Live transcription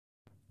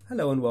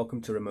Hello and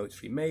welcome to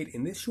Remotes Remade.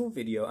 In this short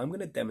video, I'm going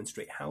to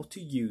demonstrate how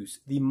to use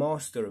the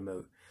master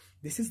remote.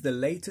 This is the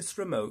latest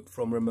remote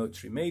from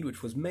Remotes Remade,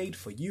 which was made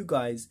for you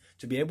guys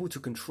to be able to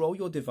control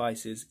your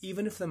devices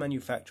even if the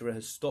manufacturer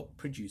has stopped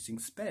producing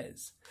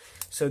spares.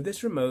 So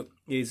this remote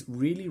is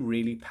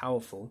really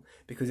powerful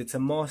because it's a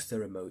master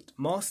remote.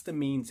 Master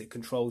means it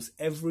controls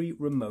every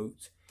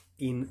remote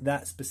in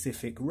that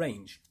specific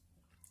range.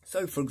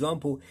 So for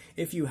example,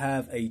 if you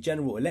have a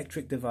General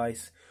Electric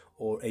device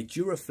or a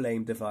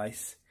Duraflame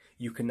device,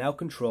 you can now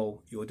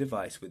control your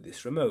device with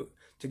this remote.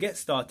 To get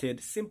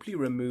started, simply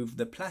remove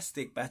the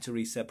plastic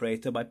battery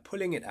separator by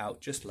pulling it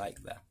out just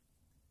like that.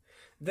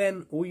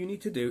 Then all you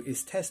need to do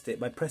is test it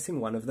by pressing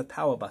one of the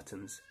power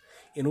buttons.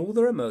 In all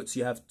the remotes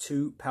you have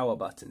two power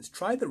buttons.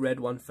 Try the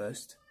red one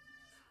first.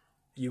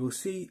 You will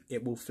see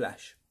it will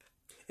flash.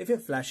 If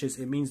it flashes,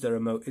 it means the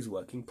remote is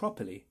working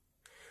properly.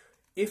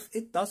 If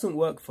it doesn't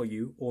work for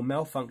you or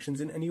malfunctions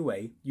in any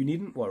way, you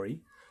needn't worry.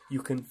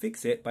 You can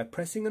fix it by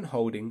pressing and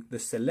holding the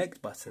select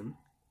button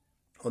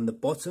on the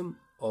bottom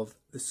of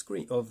the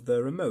screen of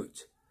the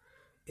remote.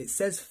 It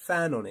says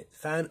fan on it,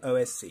 fan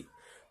OSC.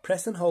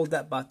 Press and hold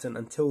that button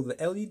until the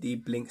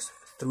LED blinks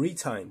 3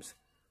 times.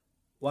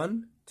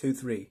 1, 2,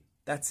 3.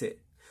 That's it.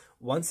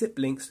 Once it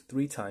blinks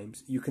 3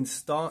 times, you can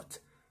start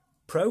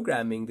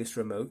programming this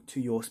remote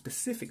to your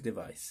specific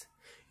device.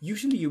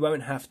 Usually you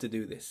won't have to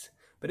do this,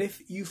 but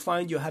if you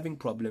find you're having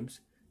problems,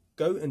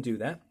 go and do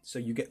that, so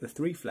you get the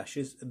 3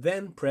 flashes,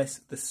 then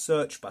press the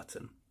search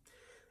button.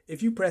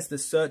 If you press the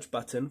search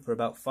button for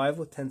about 5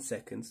 or 10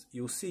 seconds,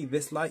 you'll see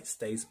this light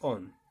stays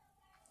on.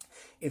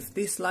 If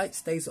this light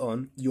stays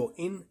on, you're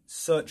in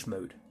search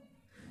mode.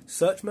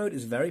 Search mode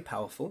is very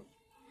powerful.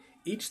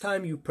 Each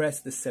time you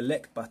press the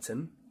select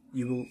button,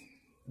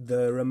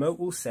 the remote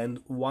will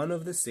send one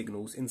of the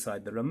signals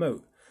inside the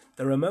remote.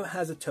 The remote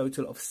has a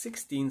total of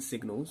 16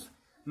 signals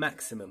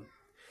maximum.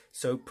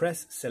 So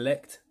press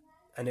select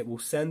and it will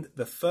send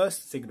the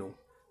first signal,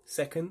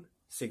 second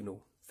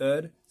signal,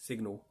 third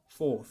signal,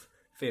 fourth,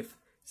 fifth,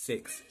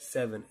 6,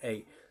 7,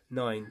 8,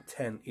 9,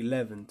 10,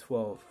 11,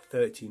 12,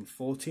 13,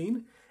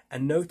 14.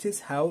 And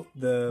notice how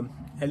the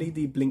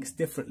LED blinks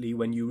differently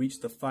when you reach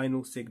the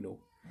final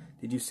signal.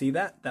 Did you see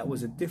that? That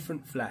was a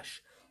different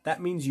flash.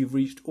 That means you've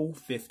reached all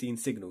 15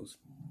 signals.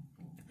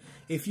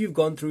 If you've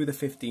gone through the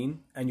 15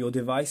 and your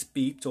device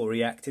beeped or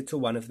reacted to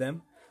one of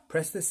them,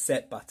 press the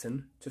set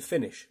button to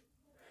finish,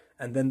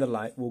 and then the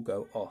light will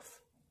go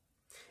off.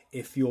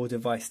 If your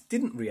device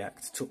didn't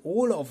react to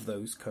all of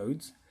those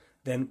codes,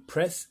 then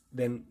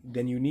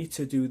you need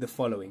to do the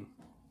following.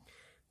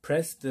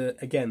 Press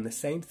again the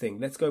same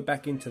thing. Let's go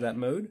back into that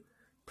mode.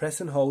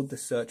 Press and hold the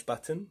search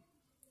button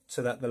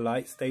so that the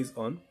light stays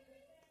on.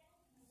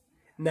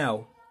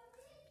 Now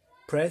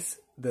press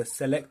the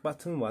select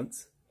button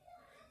once.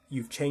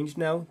 You've changed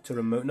now to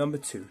remote number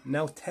 2.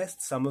 Now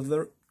test some of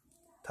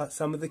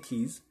the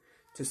keys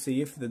to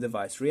see if the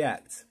device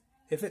reacts.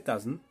 If it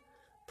doesn't,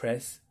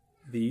 press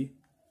the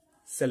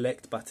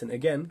select button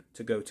again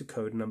to go to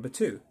code number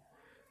 2.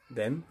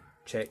 Then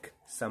check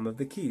some of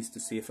the keys to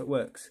see if it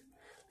works.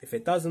 If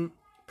it doesn't,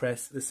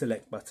 press the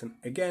select button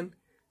again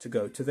to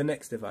go to the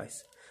next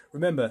device.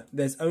 Remember,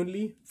 there's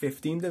only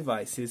 15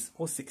 devices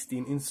or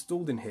 16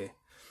 installed in here.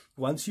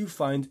 Once you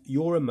find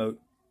your remote,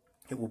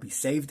 it will be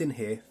saved in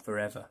here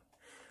forever.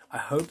 I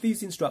hope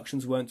these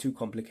instructions weren't too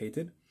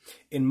complicated.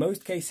 In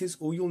most cases,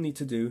 all you'll need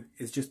to do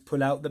is just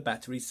pull out the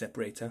battery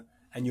separator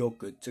and you're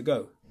good to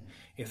go.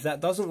 If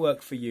that doesn't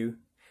work for you,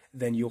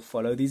 then you'll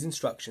follow these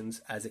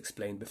instructions as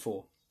explained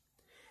before.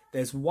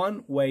 There's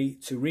one way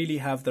to really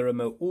have the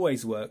remote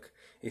always work,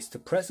 is to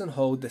press and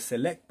hold the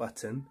select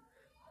button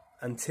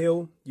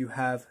until you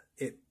have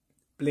it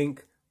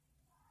blink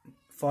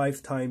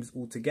 5 times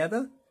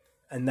altogether,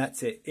 and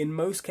that's it. In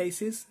most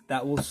cases,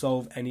 that will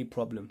solve any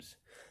problems.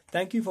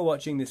 Thank you for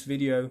watching this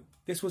video.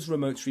 This was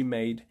Remotes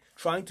Remade,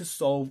 trying to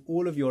solve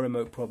all of your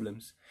remote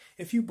problems.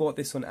 If you bought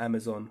this on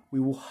Amazon, we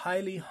will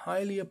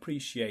highly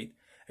appreciate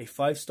a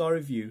 5-star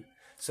review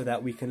so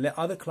that we can let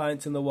other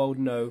clients in the world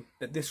know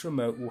that this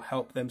remote will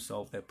help them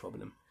solve their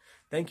problem.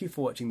 Thank you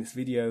for watching this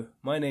video.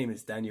 My name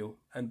is Daniel,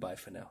 and bye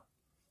for now.